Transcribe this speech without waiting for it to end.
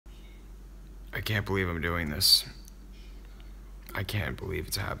I can't believe I'm doing this. I can't believe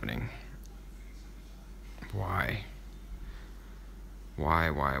it's happening. Why? Why?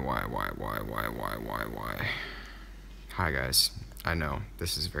 Hi guys. I know,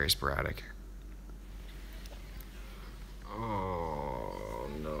 this is very sporadic. Oh,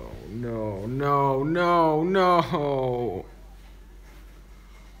 no. Oh.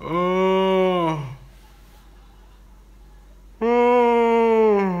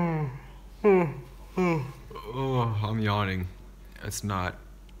 Oh, I'm yawning. It's not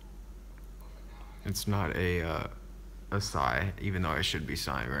a sigh, even though I should be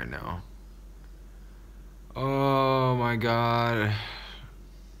sighing right now. Oh my god.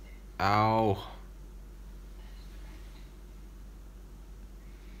 Ow.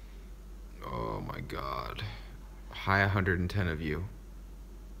 Oh my god. Hi 110 of you.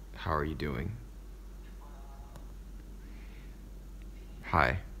 How are you doing?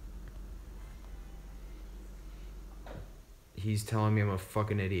 Hi. He's telling me I'm a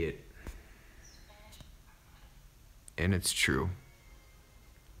fucking idiot. And it's true.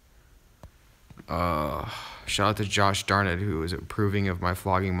 Shout out to Josh Darnett, who was approving of my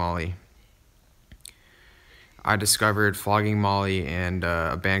flogging Molly. I discovered flogging Molly and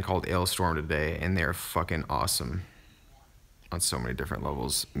a band called Ailstorm today, and they're fucking awesome on so many different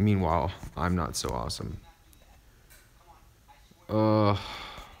levels. Meanwhile, I'm not so awesome.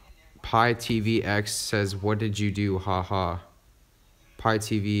 Pi TV X says, "What did you do? Haha." Pi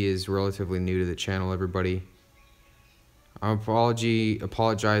TV is relatively new to the channel, everybody. I'm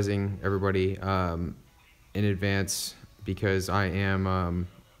apologizing, everybody, in advance, because I am I'm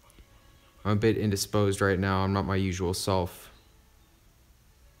a bit indisposed right now. I'm not my usual self.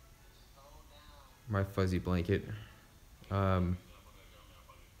 My fuzzy blanket. Your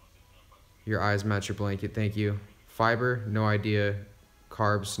eyes match your blanket. Thank you. Fiber, no idea.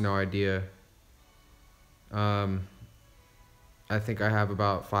 Carbs, no idea. I think I have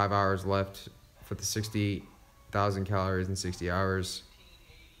about 5 hours left for the 60,000 calories in 60 hours.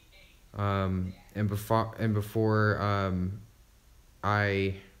 And before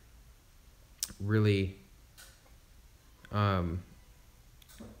I really,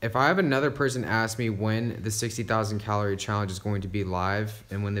 if I have another person ask me when the 60,000 calorie challenge is going to be live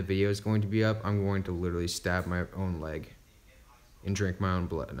and when the video is going to be up, I'm going to literally stab my own leg and drink my own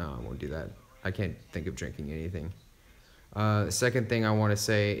blood. No, I won't do that. I can't think of drinking anything. The second thing I want to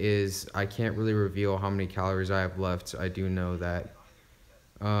say is I can't really reveal how many calories I have left. I do know that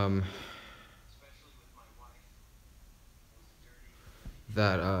I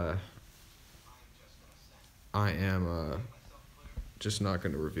am just not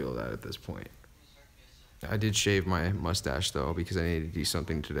going to reveal that at this point. I did shave my mustache though because I needed to do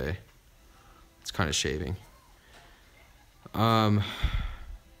something today. It's kind of shaving. But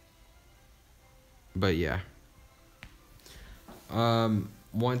yeah.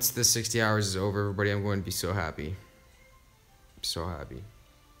 Once the 60 hours is over, everybody, I'm going to be so happy. So happy.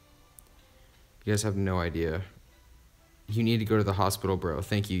 You guys have no idea. You need to go to the hospital, bro.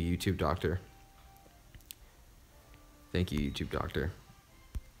 Thank you, YouTube doctor. Thank you, YouTube doctor.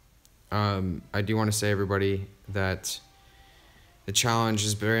 I do want to say, everybody, that the challenge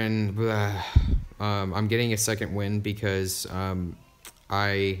has been... I'm getting a second win because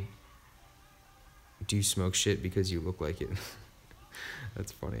I do smoke shit because you look like it.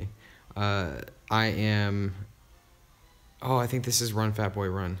 That's funny. I am... Oh, I think this is Run Fat Boy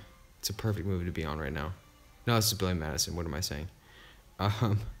Run. It's a perfect movie to be on right now. No, this is Billy Madison. What am I saying?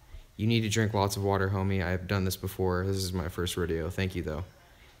 You need to drink lots of water, homie. I've done this before. This is my first rodeo. Thank you, though.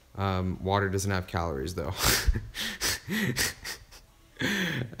 Water doesn't have calories, though.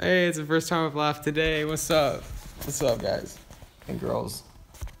 Hey, it's the first time I've laughed today. What's up? What's up, guys and girls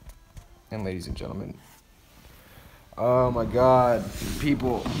and ladies and gentlemen? Oh my god,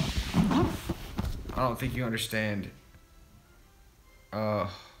 people. I don't think you understand.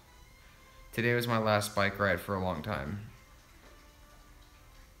 Today was my last bike ride for a long time.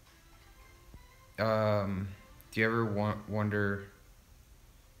 Do you ever wonder...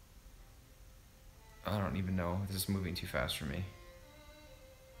 I don't even know. This is moving too fast for me.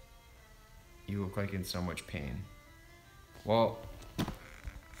 You look like in so much pain. Well,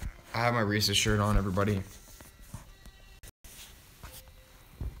 I have my Reese's shirt on, everybody.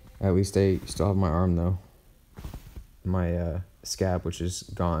 At least I still have my arm, though. My scab, which is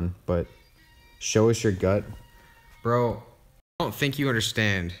gone. But show us your gut. Bro, I don't think you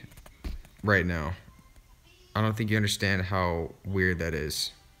understand right now. I don't think you understand how weird that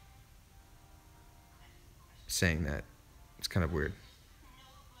is. Saying that. It's kind of weird.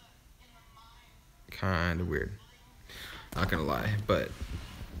 Kind of weird. Not gonna lie, but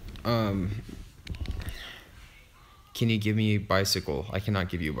Can you give me a bicycle? I cannot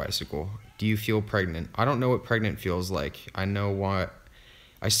give you a bicycle. Do you feel pregnant? I don't know what pregnant feels like. I know what...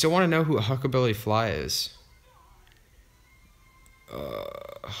 I still want to know who a Huckleberry Fly is.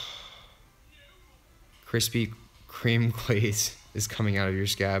 Krispy Kreme glaze is coming out of your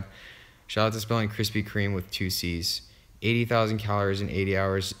scab. Shout out to spelling Krispy Kreme with 2 C's. 80,000 calories in 80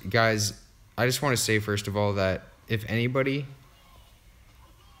 hours. Guys, I just want to say, first of all, that if anybody...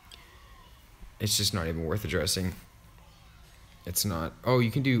 It's just not even worth addressing. It's not. Oh,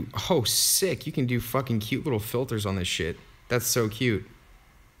 you can do... Oh, sick. You can do fucking cute little filters on this shit. That's so cute.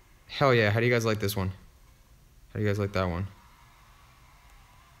 Hell yeah. How do you guys like this one? How do you guys like that one?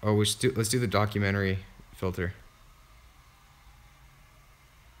 Oh, let's do the documentary filter.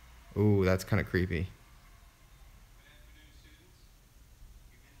 Ooh, that's kind of creepy.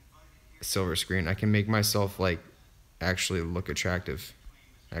 Silver screen. I can make myself, like, actually look attractive.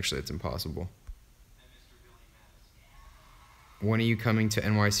 Actually, it's impossible. When are you coming to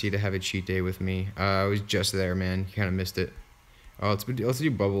NYC to have a cheat day with me? I was just there, man. You kind of missed it. Oh, let's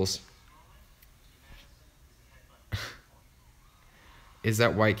do bubbles. Is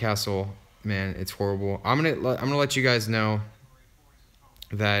that White Castle? Man, it's horrible. I'm gonna let you guys know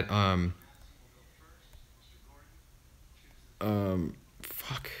that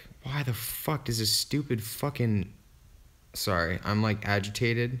fuck. Why the fuck does this stupid fucking... Sorry, I'm like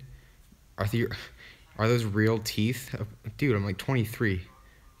agitated. Are those real teeth? Dude, I'm like 23. Of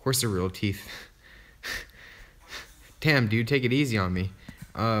course they're real teeth. Damn, dude, take it easy on me.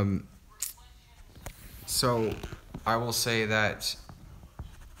 So, I will say that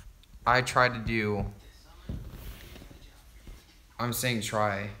I tried to do... I'm saying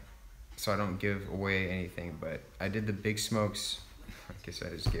try, so I don't give away anything, but I did the Big Smokes... I guess I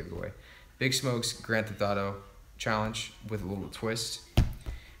just gave it away. Big Smokes Grand Theft Auto challenge with a little twist.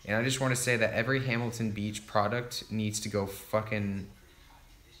 And I just want to say that every Hamilton Beach product needs to go fucking...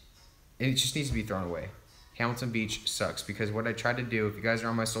 It just needs to be thrown away. Hamilton Beach sucks, because what I tried to do, if you guys are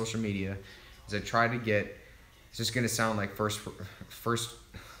on my social media, is I tried to get... It's just going to sound like first... Can't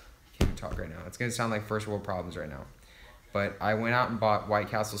even talk right now. It's going to sound like first world problems right now. But I went out and bought White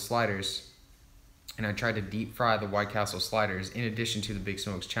Castle sliders, and I tried to deep fry the White Castle sliders in addition to the Big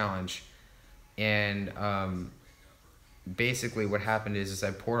Smokes challenge. And basically what happened is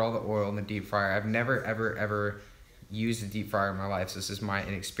I poured all the oil in the deep fryer. I've never, ever used a deep fryer in my life, so this is my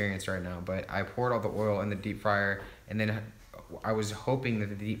inexperience right now. But I poured all the oil in the deep fryer, and then I was hoping that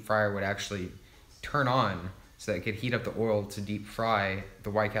the deep fryer would actually turn on so that it could heat up the oil to deep fry the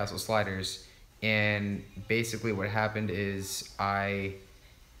White Castle sliders. And basically what happened is I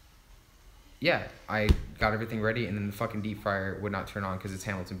got everything ready, and then the fucking deep fryer would not turn on because it's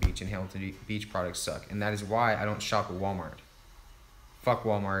Hamilton Beach, and Hamilton Beach products suck. And that is why I don't shop at Walmart. Fuck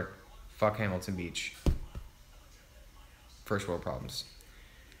Walmart. Fuck Hamilton Beach. First world problems.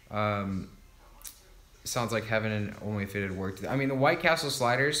 Sounds like heaven, and only if it had worked. I mean, the White Castle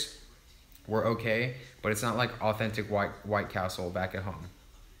sliders were okay, but it's not like authentic White Castle back at home.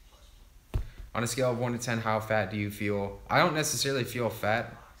 On a scale of 1 to 10, how fat do you feel? I don't necessarily feel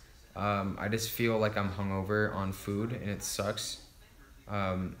fat. I just feel like I'm hungover on food, and it sucks.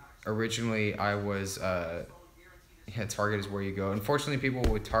 Originally, I was... Target is where you go. Unfortunately, people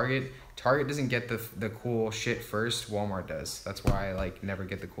with Target doesn't get the cool shit first. Walmart does. That's why I like never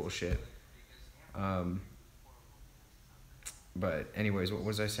get the cool shit. But anyways, what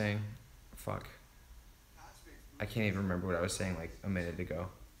was I saying? Fuck. I can't even remember what I was saying like a minute ago.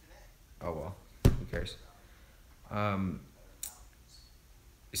 Oh well, who cares?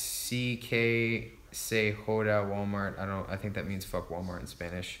 CK say Hoda Walmart. I think that means fuck Walmart in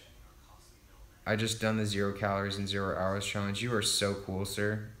Spanish. I just done the 0 calories in 0 hours challenge. You are so cool,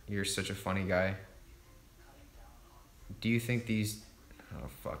 sir. You're such a funny guy. Do you think these... Oh,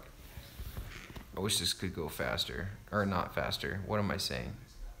 fuck. I wish this could go faster. Or not faster. What am I saying?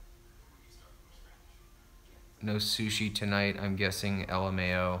 No sushi tonight. I'm guessing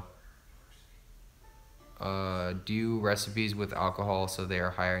LMAO. Do recipes with alcohol so they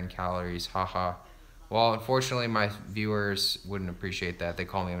are higher in calories. Haha. Well, unfortunately, my viewers wouldn't appreciate that. They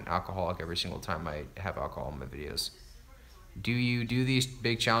call me an alcoholic every single time I have alcohol in my videos. Do you do these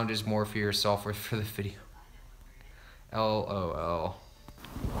big challenges more for yourself or for the video? LOL.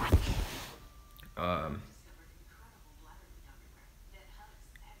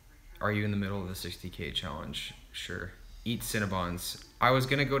 Are you in the middle of the 60K challenge? Sure. Eat Cinnabons. I was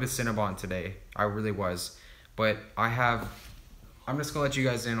gonna go to Cinnabon today. I really was. But I'm just gonna let you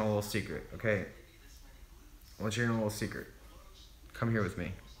guys in a little secret, okay? I'll let you in a little secret. Come here with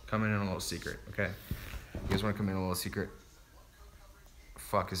me. Come in a little secret, okay? You guys wanna come in a little secret?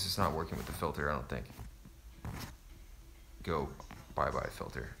 Fuck, this is not working with the filter, I don't think. go bye-bye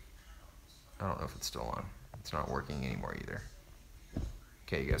filter. I don't know if it's still on. It's not working anymore either.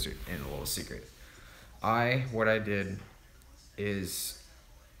 Okay, you guys are in a little secret. What I did is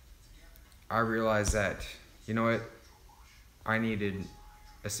I realized that, you know what? I needed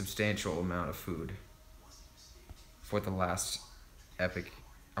a substantial amount of food for the last epic.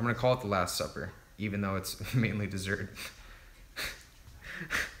 I'm gonna call it the Last Supper, even though it's mainly dessert.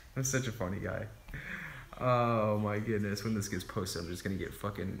 I'm such a funny guy. Oh my goodness, when this gets posted, I'm just gonna get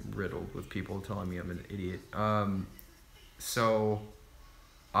fucking riddled with people telling me I'm an idiot. So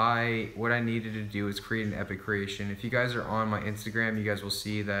what I needed to do is create an epic creation. If you guys are on my Instagram, you guys will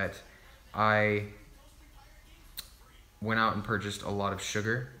see that I went out and purchased a lot of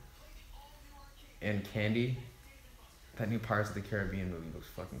sugar and candy. That new Pirates of the Caribbean movie looks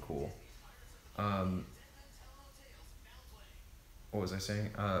fucking cool. What was I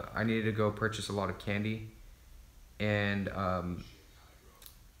saying? I needed to go purchase a lot of candy, and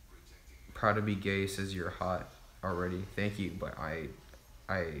Proud to Be Gay says you're hot already. Thank you, but I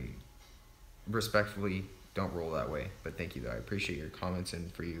respectfully don't roll that way. But thank you though. I appreciate your comments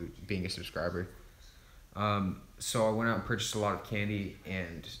and for you being a subscriber. So I went out and purchased a lot of candy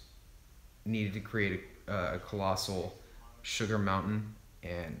and needed to create a colossal sugar mountain,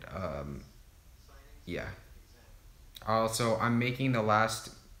 and yeah. Also, I'm making the Last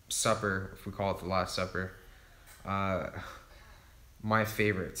Supper, if we call it the Last Supper, my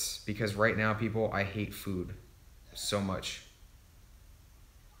favorites, because right now, people, I hate food so much.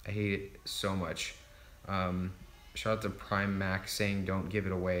 I hate it so much. Shout out to Prime Max saying don't give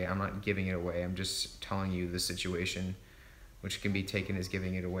it away. I'm not giving it away. I'm just telling you the situation, which can be taken as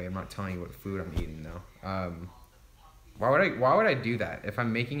giving it away. I'm not telling you what food I'm eating though. Why would I do that? If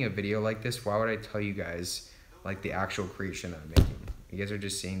I'm making a video like this, why would I tell you guys like the actual creation I'm making? You guys are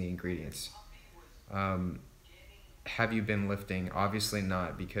just seeing the ingredients. Have you been lifting? Obviously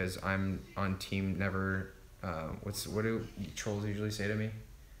not, because I'm on team never. What do trolls usually say to me?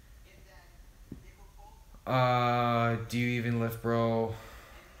 Do you even lift, bro?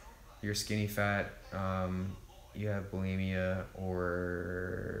 You're skinny fat. You have bulimia,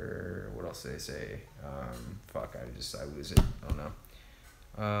 or what else do they say? Fuck, I lose it. I don't know.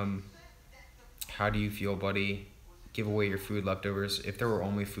 How do you feel, buddy? Give away your food leftovers. If there were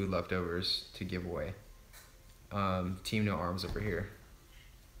only food leftovers to give away. Team no arms over here.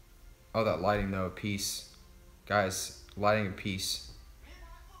 Oh, that lighting though, peace. Guys, lighting and peace.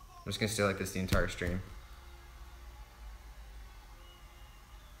 I'm just gonna stay like this the entire stream.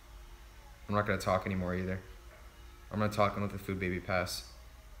 I'm not gonna talk anymore either. I'm gonna talk and let the food baby pass.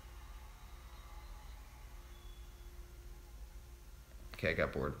 Okay, I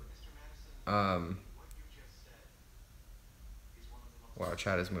got bored. Wow,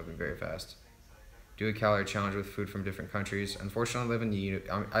 chat is moving very fast. Do a calorie challenge with food from different countries. Unfortunately, I live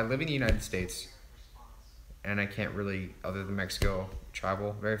in the United States, and I can't really, other than Mexico,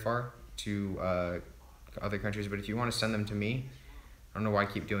 travel very far to other countries. But if you want to send them to me, I don't know why I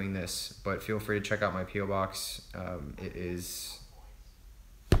keep doing this, but feel free to check out my P.O Box. It is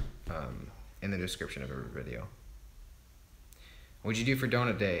in the description of every video. What'd you do for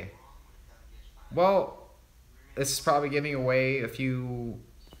Donut Day? Well, this is probably giving away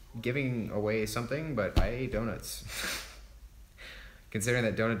something, but I ate donuts. Considering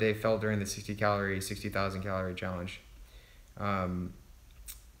that Donut Day fell during the 60,000 calorie challenge.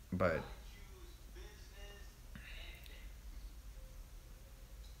 But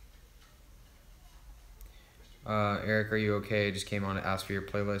Eric, are you okay? I just came on to ask for your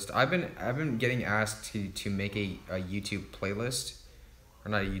playlist. I've been getting asked to make a YouTube playlist, or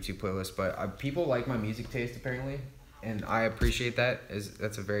not a YouTube playlist, but people like my music taste apparently, and I appreciate that.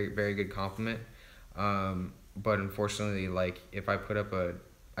 That's a very, very good compliment. But unfortunately, like if I put up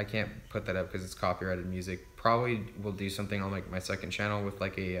I can't put that up because it's copyrighted music. Probably will do something on like my second channel with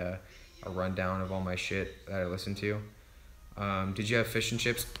like a rundown of all my shit that I listen to. Did you have fish and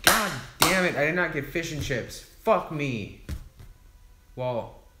chips? God damn it! I did not get fish and chips. Fuck me.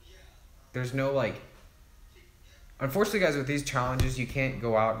 Well, there's no like. Unfortunately, guys, with these challenges, you can't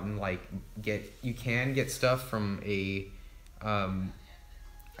go out and like you can get stuff from a,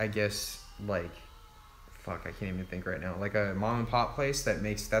 I guess like, fuck, I can't even think right now. Like a mom and pop place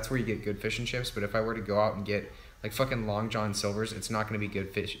that's where you get good fish and chips. But if I were to go out and get like fucking Long John Silver's, it's not gonna be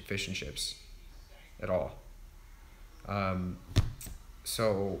good fish and chips, at all.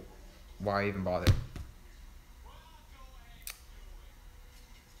 So why even bother?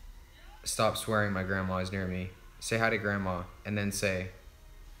 Stop swearing, my grandma is near me. Say hi to grandma, and then say,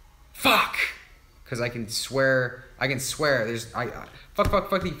 fuck! Cause I can swear, fuck,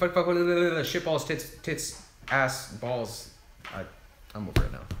 shitballs, tits, ass, balls. I'm over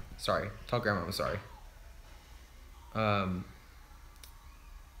it now. Sorry. Tell grandma I'm sorry.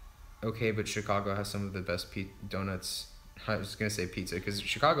 Okay, but Chicago has some of the best donuts. I was gonna say pizza because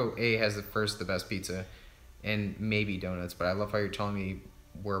Chicago has the best pizza, and maybe donuts. But I love how you're telling me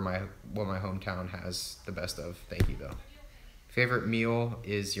what my hometown has the best of. Thank you though. Favorite meal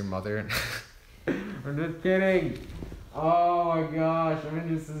is your mother. I'm just kidding. Oh my gosh, I'm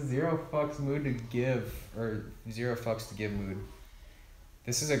in just a zero fucks mood to give, or zero fucks to give mood.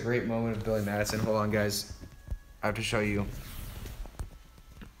 This is a great moment of Billy Madison. Hold on, guys. I have to show you.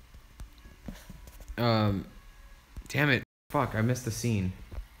 Damn it. Fuck, I missed the scene.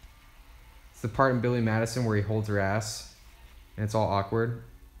 It's the part in Billy Madison where he holds her ass, and it's all awkward.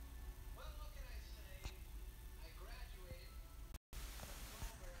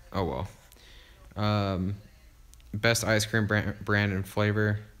 Oh well. Best ice cream brand and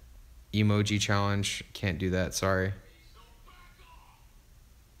flavor. Emoji challenge. Can't do that, sorry.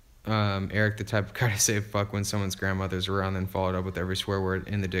 Eric, the type of guy to say fuck when someone's grandmother's around, then followed up with every swear word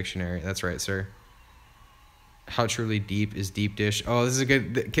in the dictionary. That's right, sir. How truly deep is deep dish? Oh, this is a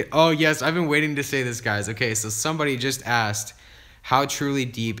good... Oh, yes, I've been waiting to say this, guys. Okay, so somebody just asked, how truly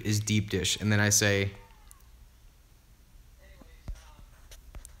deep is deep dish? And then I say...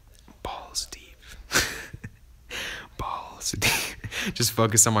 balls deep. Balls deep. Just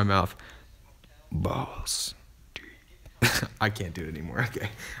focus on my mouth. Balls deep. I can't do it anymore. Okay,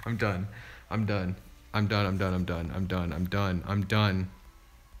 I'm done. I'm done.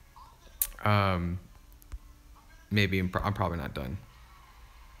 Maybe I'm probably not done.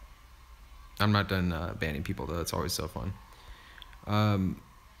 I'm not done banning people though. That's always so fun. I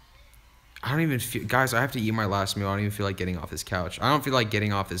don't even feel, guys, I have to eat my last meal. I don't even feel like getting off this couch. I don't feel like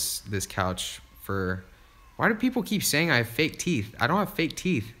getting off this couch for... Why do people keep saying I have fake teeth? I don't have fake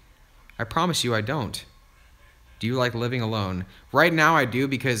teeth. I promise you I don't. Do you like living alone? Right now I do,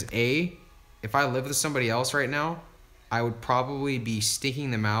 because if I lived with somebody else right now, I would probably be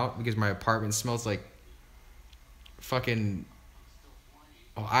stinking them out because my apartment smells like fucking...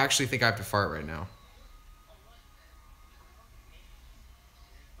 Oh, I actually think I have to fart right now.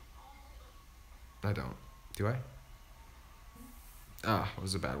 I don't. Do I? Ah, it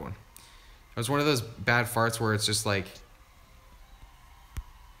was a bad one. It was one of those bad farts where it's just like...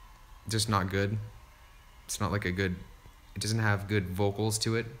 just not good. It's not like a good... It doesn't have good vocals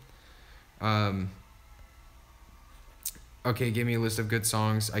to it. Okay, give me a list of good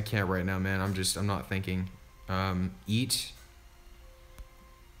songs. I can't right now, man. I'm not thinking. Eat.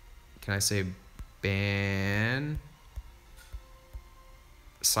 Can I say ban?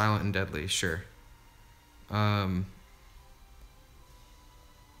 Silent and Deadly, sure.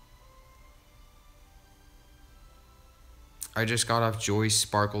 I just got off Joyce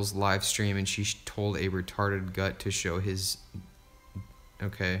Sparkle's live stream and she told a retarded gut to show his...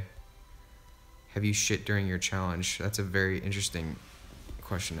 Okay. Have you shit during your challenge? That's a very interesting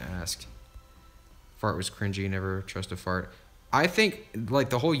question to ask. Fart was cringy, never trust a fart. I think, like,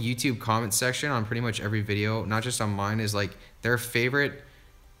 the whole YouTube comment section on pretty much every video, not just on mine, is, like, their favorite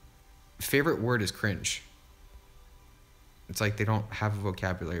word is cringe. It's like they don't have a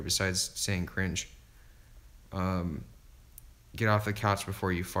vocabulary besides saying cringe. Get off the couch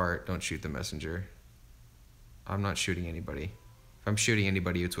before you fart. Don't shoot the messenger. I'm not shooting anybody. If I'm shooting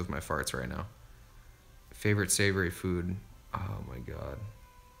anybody, it's with my farts right now. Favorite savory food. Oh my god.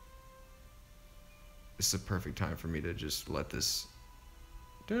 This is a perfect time for me to just let this...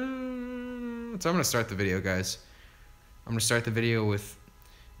 So I'm going to start the video, guys. I'm going to start the video with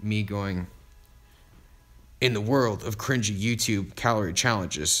me going... In the world of cringy YouTube calorie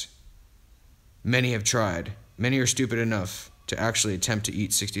challenges, many have tried. Many are stupid enough to actually attempt to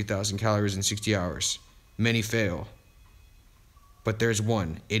eat 60,000 calories in 60 hours. Many fail. But there's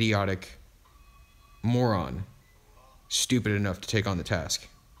one idiotic moron stupid enough to take on the task.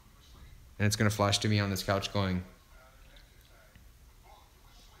 And it's going to flash to me on this couch going...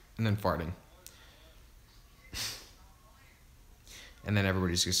 And then farting. And then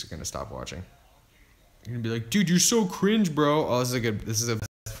everybody's just going to stop watching. You're going to be like, dude, you're so cringe, bro. Oh, this is a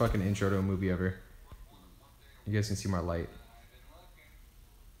fucking intro to a movie ever. You guys can see my light.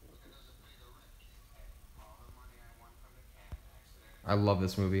 I love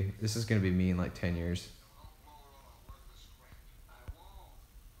this movie. This is going to be me in like 10 years.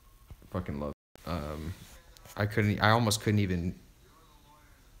 Fucking love it. I almost couldn't even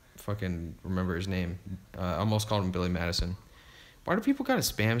fucking remember his name. I almost called him Billy Madison. Why do people gotta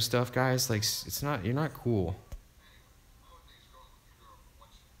spam stuff, guys? Like, you're not cool.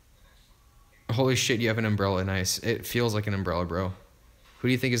 Holy shit, you have an umbrella. Nice. It feels like an umbrella, bro. Who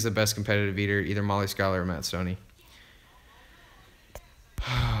do you think is the best competitive eater? Either Molly Schuyler or Matt Stoney.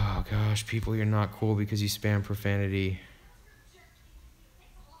 Oh gosh, people, you're not cool because you spam profanity.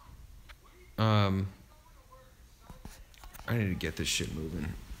 I need to get this shit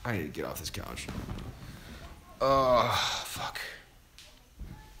moving. I need to get off this couch. Oh, fuck.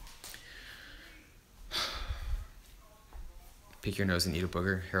 Pick your nose and eat a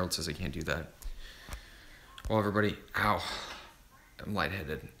booger. Harold says I can't do that. Well, everybody, ow. I'm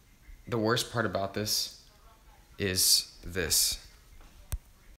lightheaded. The worst part about this is this.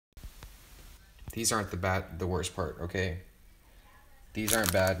 These aren't the worst part, okay? These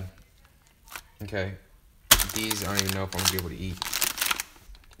aren't bad. Okay. These I don't even know if I'm gonna be able to eat.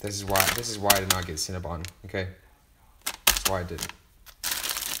 This is why I did not get Cinnabon, okay? That's why I didn't.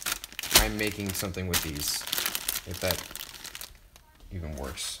 I'm making something with these. If that even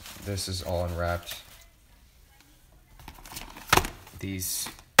works. This is all unwrapped. These,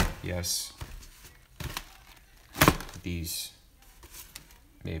 yes. These,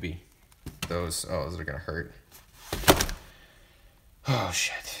 maybe. Those are gonna hurt. Oh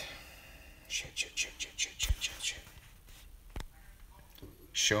shit. Shit.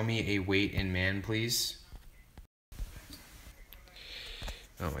 Show me a weight in man, please.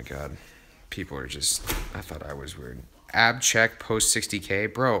 Oh my god. People are just, I thought I was weird. Ab check post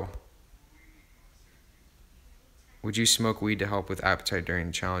 60K. Bro. Would you smoke weed to help with appetite during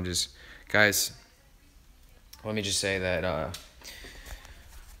the challenges? Guys, let me just say that,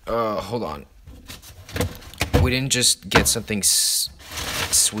 hold on. We didn't just get something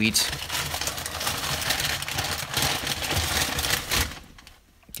sweet.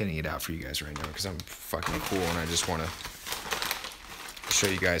 Getting it out for you guys right now because I'm fucking cool and I just want to show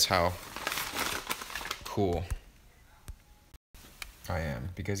you guys how cool I am.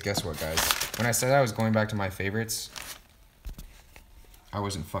 Because guess what, guys? When I said I was going back to my favorites, I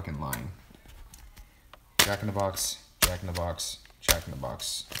wasn't fucking lying. Jack in the Box, Jack in the Box, Jack in the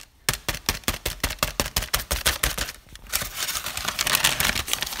Box.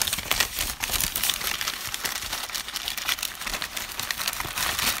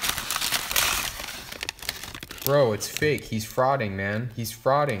 Bro, it's fake. He's frauding, man. He's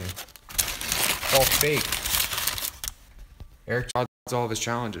frauding. It's all fake. Erik frauds all of his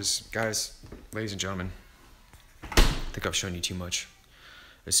challenges. Guys, ladies and gentlemen, I think I've shown you too much.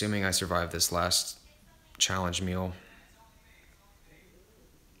 Assuming I survive this last challenge meal.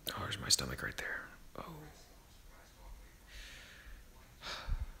 Oh, there's my stomach right there. Oh.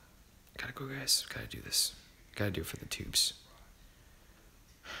 Gotta go, guys. Gotta do this. Gotta do it for the tubes.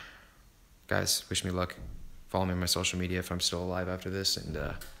 Guys, wish me luck. Follow me on my social media if I'm still alive after this, and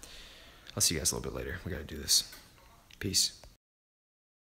I'll see you guys a little bit later. We gotta do this. Peace.